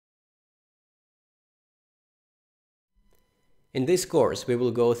In this course, we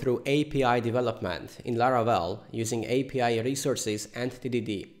will go through API development in Laravel using API resources and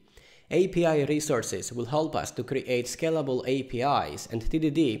TDD. API resources will help us to create scalable APIs, and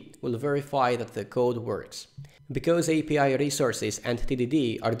TDD will verify that the code works. Because API resources and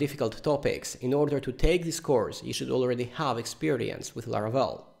TDD are difficult topics, in order to take this course, you should already have experience with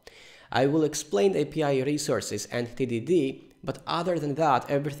Laravel. I will explain API resources and TDD, but other than that,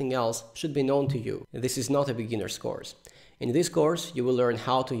 everything else should be known to you. This is not a beginner's course. In this course, you will learn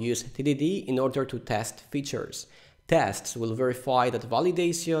how to use TDD in order to test features. Tests will verify that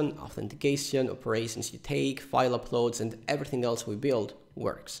validation, authentication, operations you take, file uploads, and everything else we build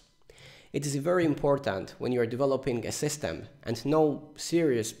works. It is very important when you are developing a system, and no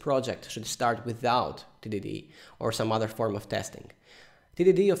serious project should start without TDD or some other form of testing.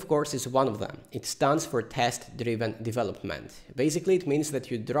 TDD, of course, is one of them. It stands for test-driven development. Basically, it means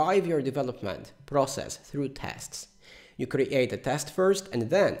that you drive your development process through tests. You create a test first, and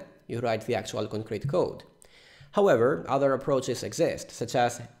then you write the actual concrete code. However, other approaches exist, such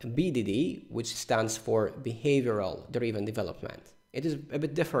as BDD, which stands for behavioral-driven development. It is a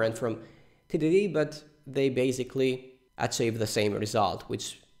bit different from TDD, but they basically achieve the same result,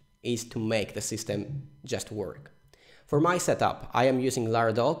 which is to make the system just work. For my setup, I am using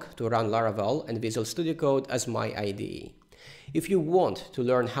Laradoc to run Laravel and Visual Studio Code as my IDE. If you want to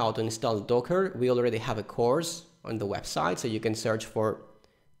learn how to install Docker, we already have a course on the website, so you can search for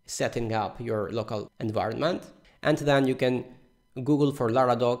setting up your local environment, and then you can Google for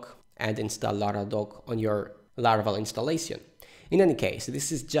Laradoc and install Laradoc on your Laravel installation. In any case,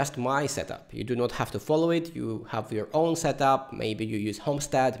 this is just my setup. You do not have to follow it. You have your own setup. Maybe you use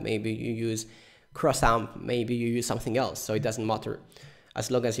Homestead, maybe you use Crossamp, maybe you use something else, so it doesn't matter, as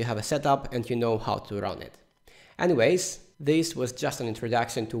long as you have a setup and you know how to run it. Anyways, this was just an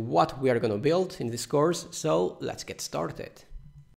introduction to what we are going to build in this course, so let's get started.